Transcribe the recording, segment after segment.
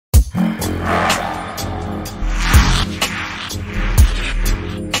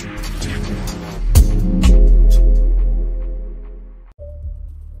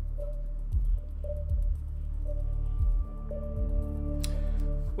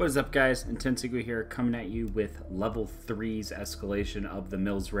What is up, guys? Intensigo here, coming at you with level 3's escalation of the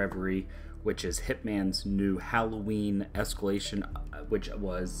Mills Reverie, which is Hitman's new Halloween escalation, which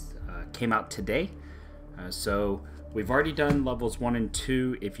came out today. So we've already done levels 1 and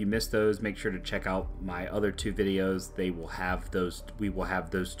 2. If you missed those, make sure to check out my other two videos. They will have those. We will have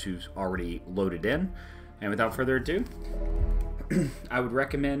those two already loaded in. And without further ado, I would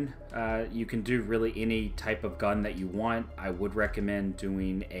recommend you can do really any type of gun that you want. I would recommend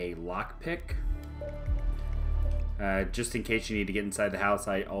doing a lockpick. Just in case you need to get inside the house,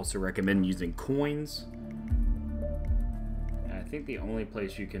 I also recommend using coins. I think the only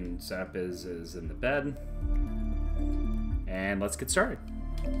place you can set up is in the bed. And let's get started.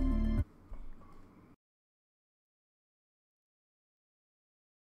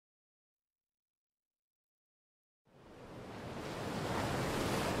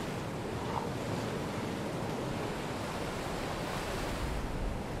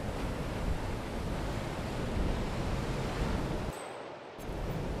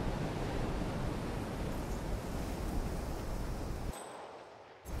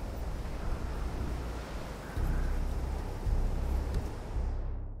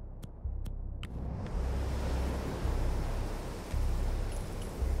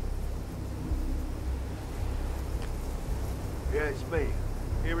 Yeah, it's me.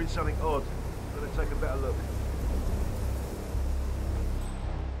 Hearing something odd. Gonna take a better look.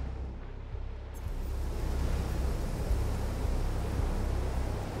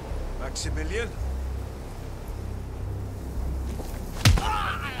 Maximilian?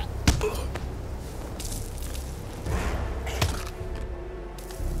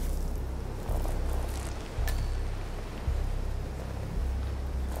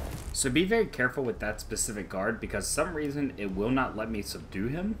 So be very careful with that specific guard, because for some reason it will not let me subdue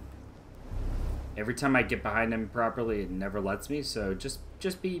him. Every time I get behind him properly, it never lets me. So just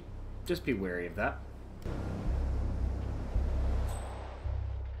be wary of that.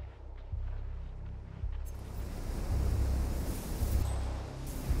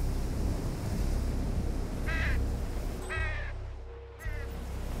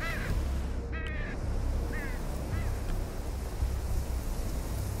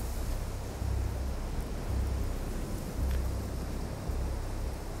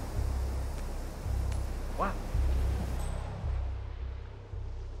 Wow.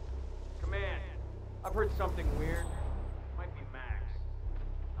 Command, I've heard something weird. Might be Max.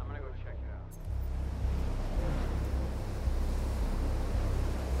 I'm gonna go check it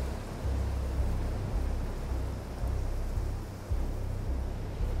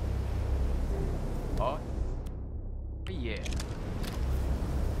out. Hawke? Yeah.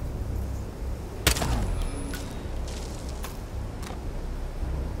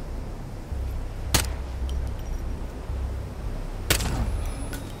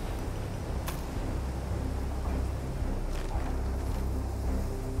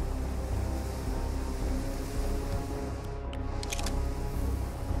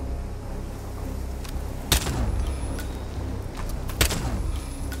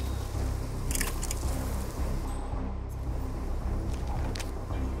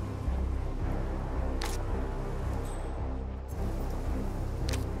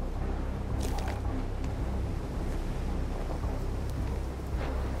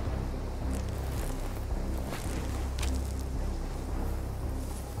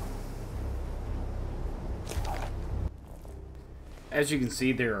 As you can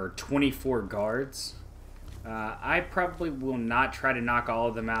see, there are 24 guards. I probably will not try to knock all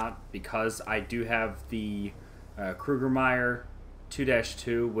of them out, because I do have the Krugermeyer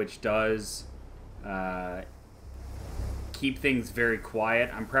 2-2, which does keep things very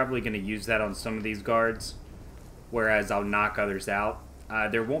quiet. I'm probably going to use that on some of these guards, whereas I'll knock others out.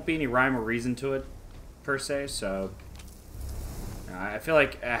 There won't be any rhyme or reason to it, per se, so I feel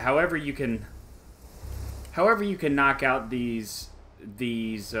like however you can knock out these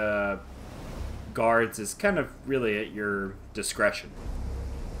guards is kind of really at your discretion.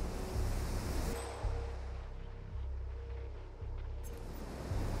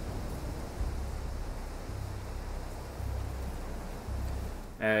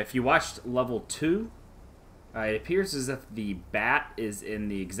 If you watched level 2, it appears as if the bat is in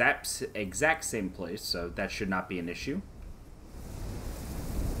the exact same place, so that should not be an issue.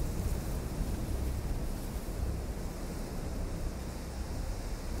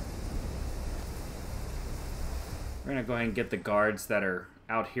 We're going to go ahead and get the guards that are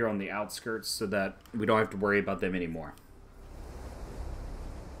out here on the outskirts so that we don't have to worry about them anymore.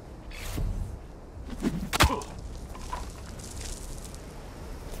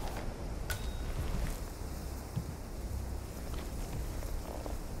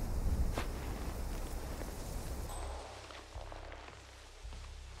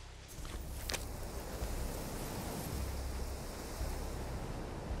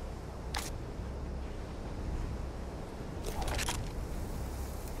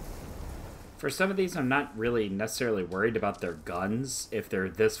 For some of these, I'm not really necessarily worried about their guns if they're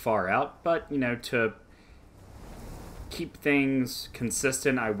this far out, but, you know, to keep things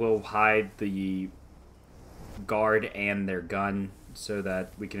consistent, I will hide the guard and their gun so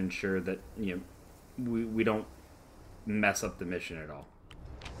that we can ensure that, you know, we don't mess up the mission at all.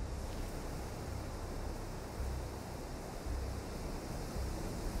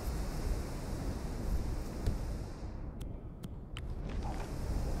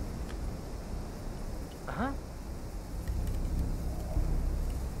 Uh-huh.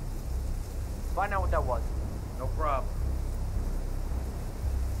 Find out what that was. No problem.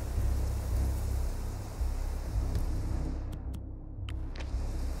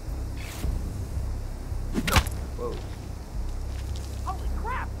 Whoa. Holy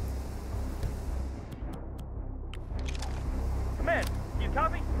crap! Command, do you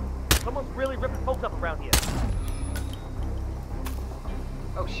copy? Someone's really ripping folks up around here.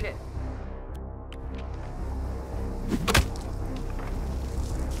 Oh shit.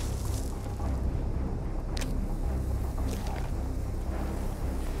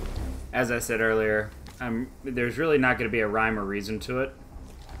 As I said earlier, there's really not going to be a rhyme or reason to it.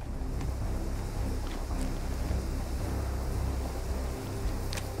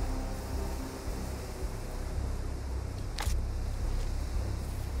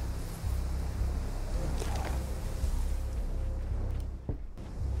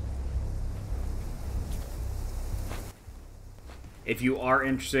 If you are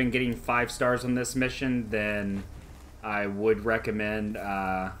interested in getting 5 stars on this mission, then I would recommend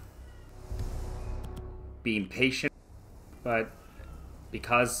being patient. But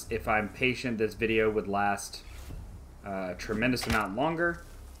because if I'm patient, this video would last a tremendous amount longer.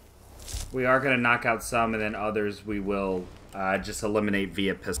 We are going to knock out some, and then others we will just eliminate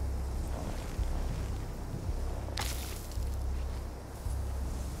via pistol.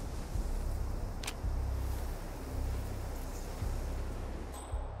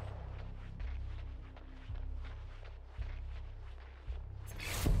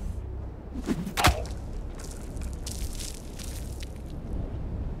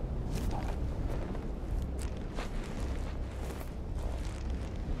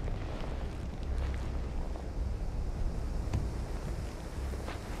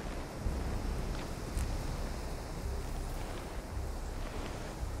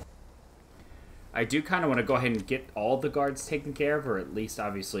 I do kind of want to go ahead and get all the guards taken care of, or at least,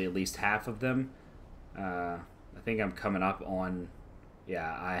 obviously, at least half of them. I think I'm coming up on,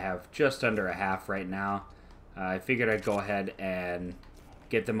 yeah, I have just under a half right now. I figured I'd go ahead and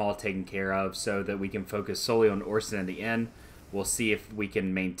get them all taken care of so that we can focus solely on Orson in the end. We'll see if we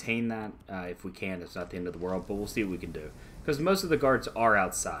can maintain that. If we can, it's not the end of the world, but we'll see what we can do. Because most of the guards are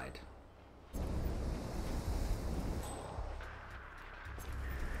outside.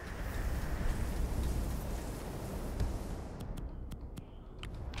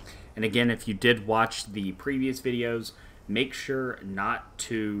 And again, if you did watch the previous videos, make sure not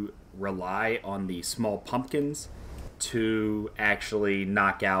to rely on the small pumpkins to actually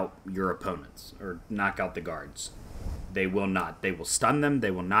knock out your opponents or knock out the guards. They will not. They will stun them.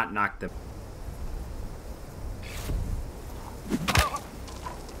 They will not knock them.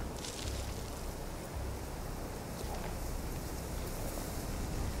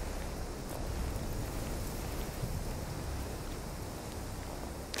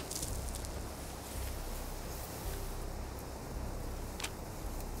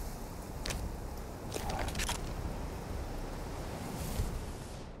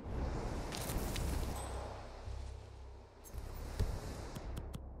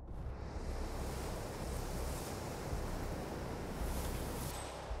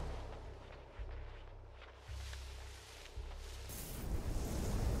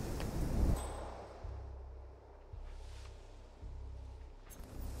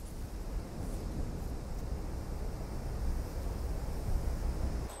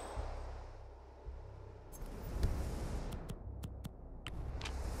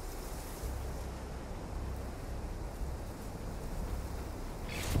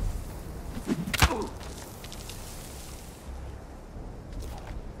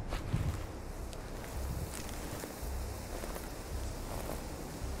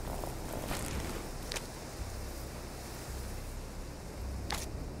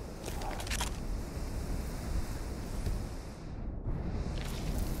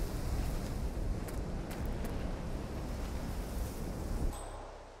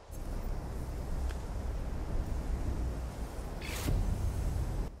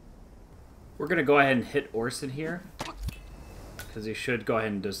 We're going to go ahead and hit Orson here, because he should go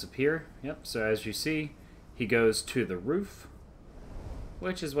ahead and disappear. Yep, so as you see, he goes to the roof.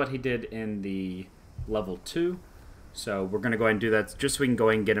 which is what he did in the level 2. So we're going to go ahead and do that just so we can go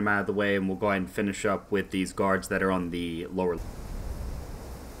ahead and get him out of the way, and we'll go ahead and finish up with these guards that are on the lower level.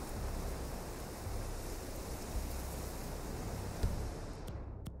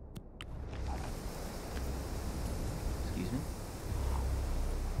 Excuse me?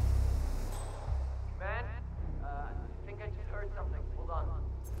 Man, I think I just heard something. Hold on.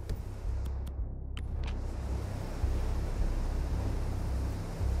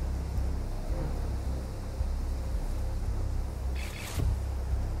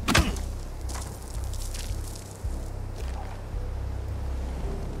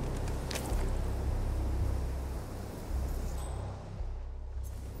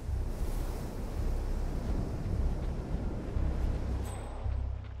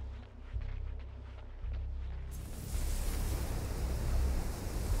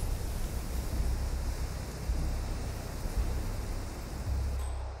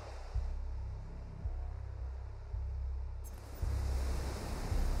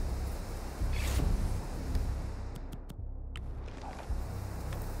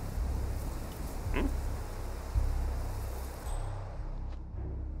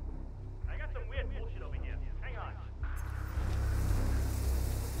 I got some weird bullshit over here. Hang on.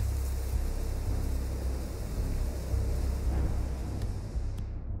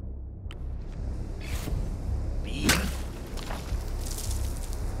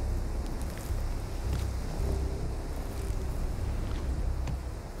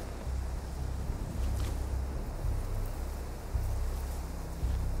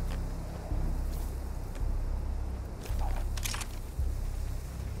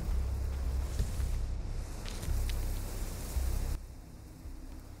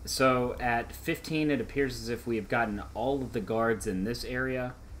 So at 15, it appears as if we have gotten all of the guards in this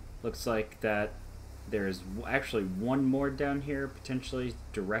area. Looks like that there's actually one more down here, potentially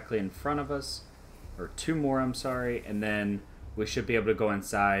directly in front of us. Or two more, I'm sorry. And then we should be able to go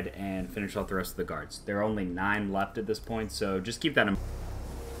inside and finish off the rest of the guards. There are only 9 left at this point, so just keep that in mind.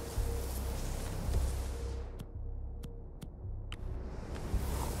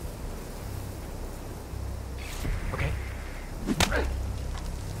 Okay.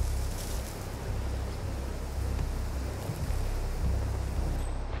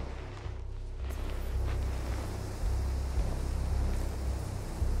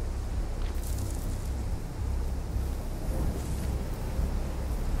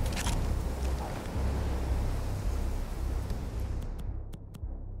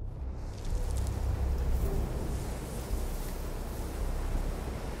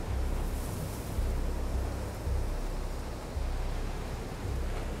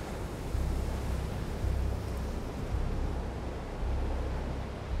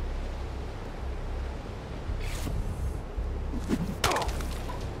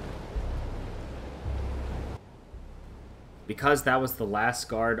 Because that was the last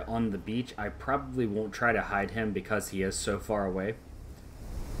guard on the beach, I probably won't try to hide him because he is so far away.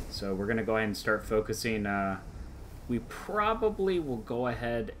 So we're going to go ahead and start focusing. We probably will go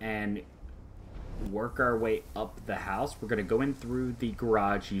ahead and work our way up the house. We're going to go in through the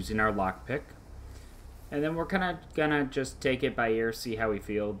garage using our lockpick. And then we're kind of going to just take it by ear, see how we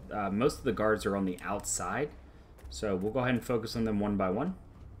feel. Most of the guards are on the outside. So we'll go ahead and focus on them one by one.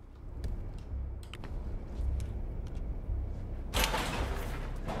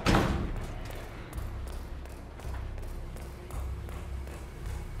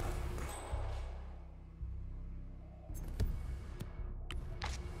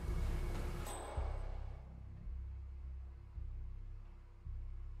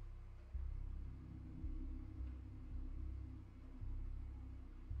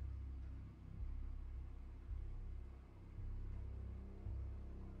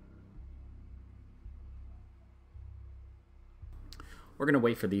 We're going to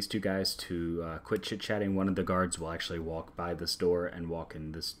wait for these two guys to quit chit-chatting. One of the guards will actually walk by this door and walk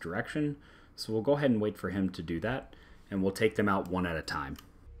in this direction. So we'll go ahead and wait for him to do that, and we'll take them out one at a time.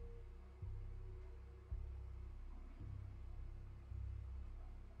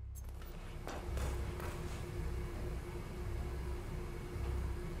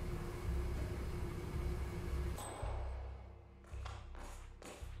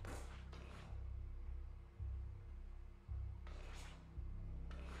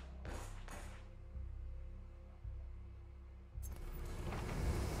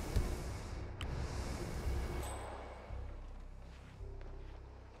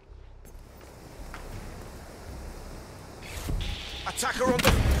 Attacker on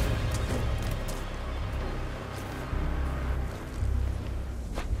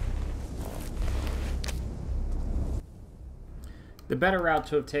the... The better route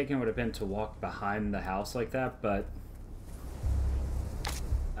to have taken would have been to walk behind the house like that, but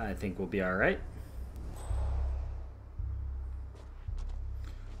I think we'll be alright.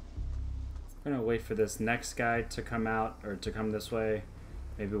 I'm gonna wait for this next guy to come out, or to come this way.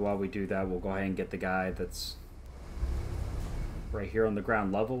 Maybe while we do that, we'll go ahead and get the guy that's right here on the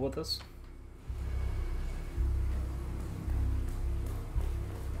ground level with us.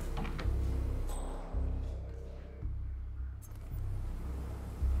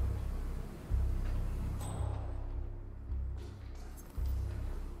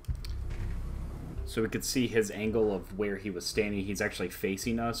 So we could see his angle of where he was standing. He's actually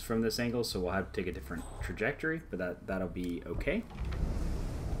facing us from this angle, so we'll have to take a different trajectory, but that'll be okay.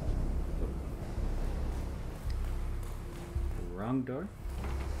 Wrong door.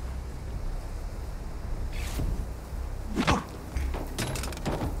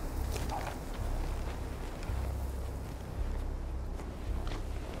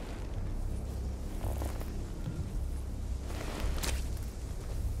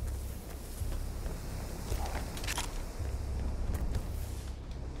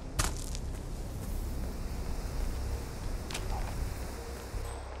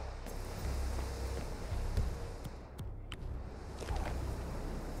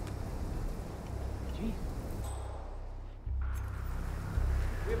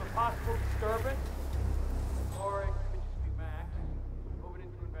 We have a possible disturbance, or it could just be Max moving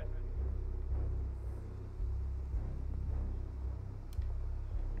into investment.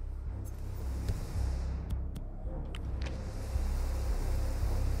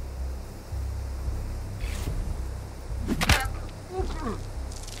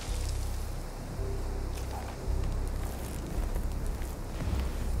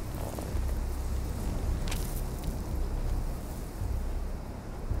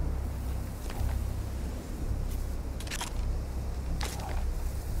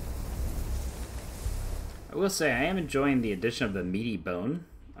 I will say I am enjoying the addition of the meaty bone.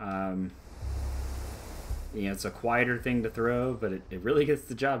 You know, it's a quieter thing to throw, but it really gets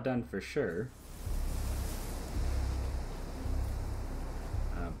the job done for sure.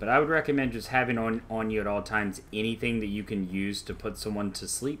 But I would recommend just having on you at all times anything that you can use to put someone to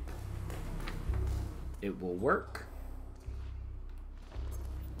sleep. It will work.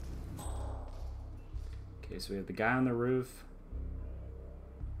 Okay, so we have the guy on the roof.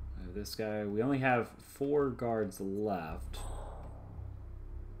 This guy, we only have 4 guards left.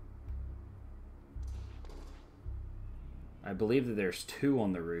 I believe that there's 2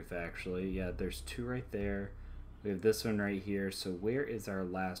 on the roof, actually. Yeah, there's 2 right there. We have this one right here. So where is our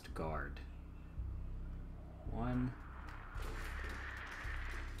last guard? 1.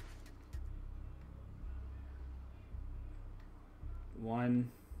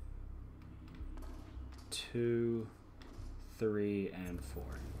 One, 2, 3, and 4.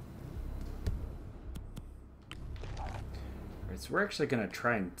 Alright, so we're actually going to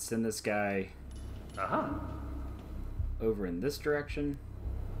try and send this guy over in this direction,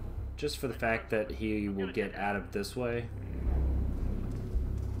 just for the fact that he will get out of this way.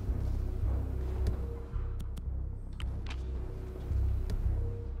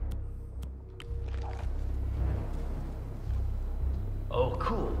 Oh,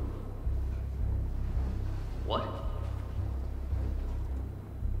 cool. What?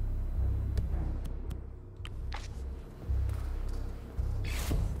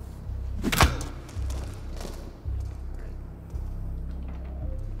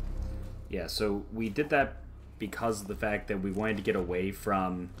 Yeah, so we did that because of the fact that we wanted to get away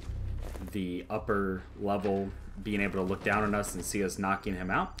from the upper level being able to look down on us and see us knocking him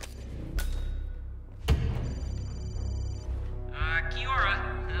out. Kiora,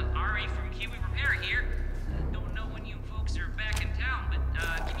 Ari from Kiwi Repair here. Don't know when you folks are back in town,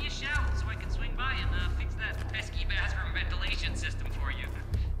 but give me a shout so I can swing by and fix that pesky bathroom ventilation system for you.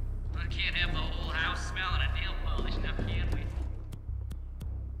 I can't have the whole house smelling of nail polish now, can we?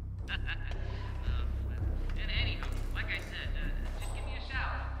 And anywho, like I said, just give me a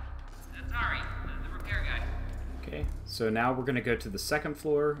shout. That's Ari, the repair guy. Okay, so now we're going to go to the second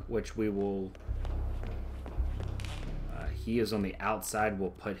floor, which we will... he is on the outside. We'll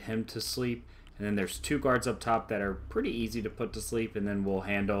put him to sleep. And then there's 2 guards up top that are pretty easy to put to sleep. And then we'll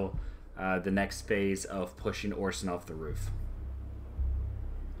handle the next phase of pushing Orson off the roof.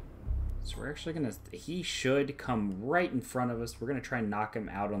 So we're actually going to... he should come right in front of us. We're going to try and knock him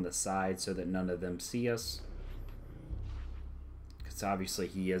out on the side so that none of them see us. Because obviously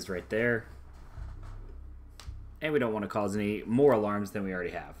he is right there. And we don't want to cause any more alarms than we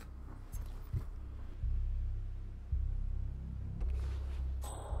already have.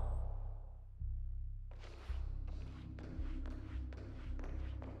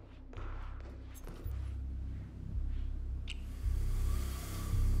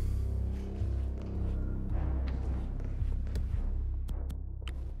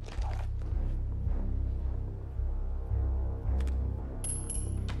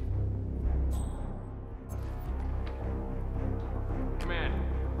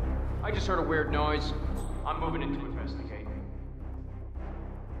 I just heard a weird noise. I'm moving in to investigate.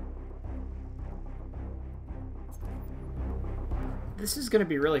 This is going to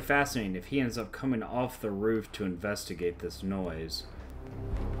be really fascinating if he ends up coming off the roof to investigate this noise.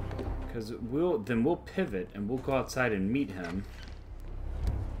 Because we'll pivot and we'll go outside and meet him.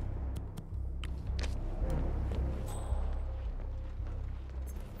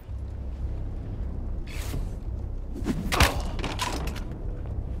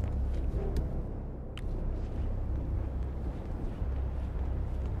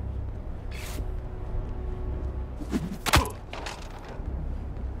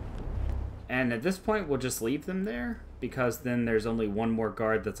 And at this point, we'll just leave them there, because then there's only one more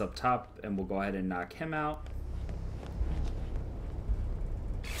guard that's up top, and we'll go ahead and knock him out.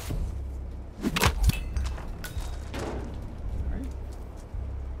 Alright.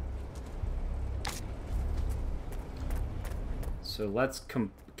 So let's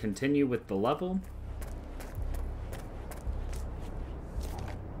continue with the level.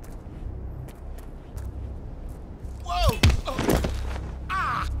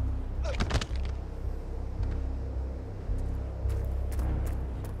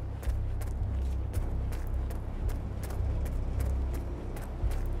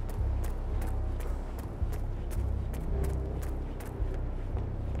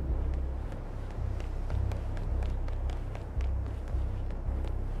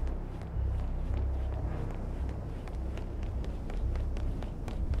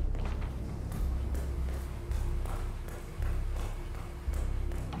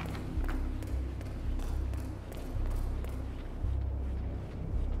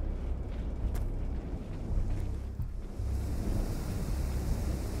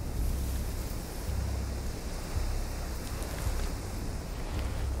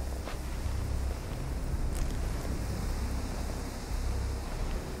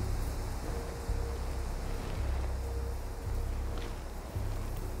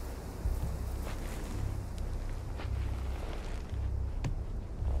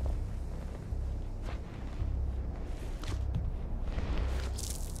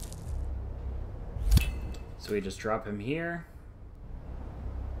 So we just drop him here.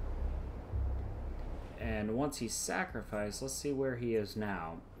 And once he's sacrificed, let's see where he is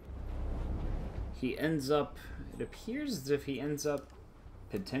now. He ends up, it appears as if he ends up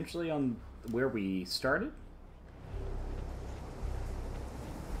potentially on where we started.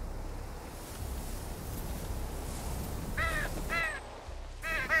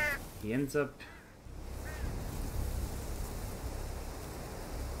 He ends up...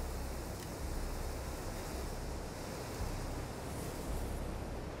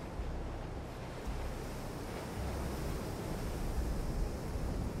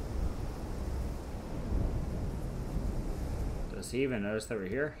 Does he even notice that we're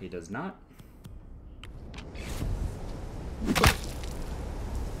here? He does not.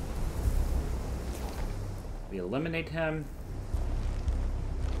 We eliminate him.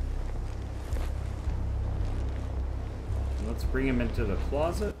 Let's bring him into the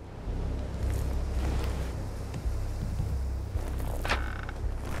closet.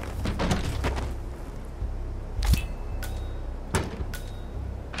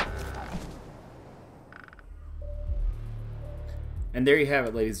 And there you have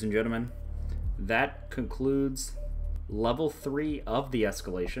it, ladies and gentlemen. That concludes level 3 of the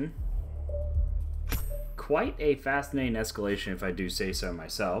escalation. Quite a fascinating escalation, if I do say so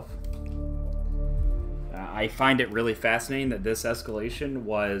myself. I find it really fascinating that this escalation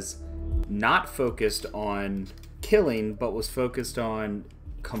was not focused on killing, but was focused on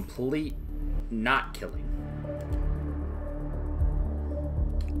complete not killing.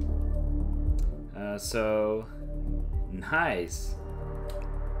 So, nice.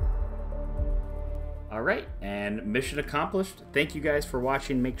 Alright, and mission accomplished. Thank you guys for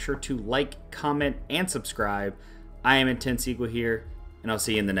watching. Make sure to like, comment, and subscribe. I am Intense Eagle here, and I'll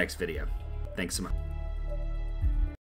see you in the next video. Thanks so much.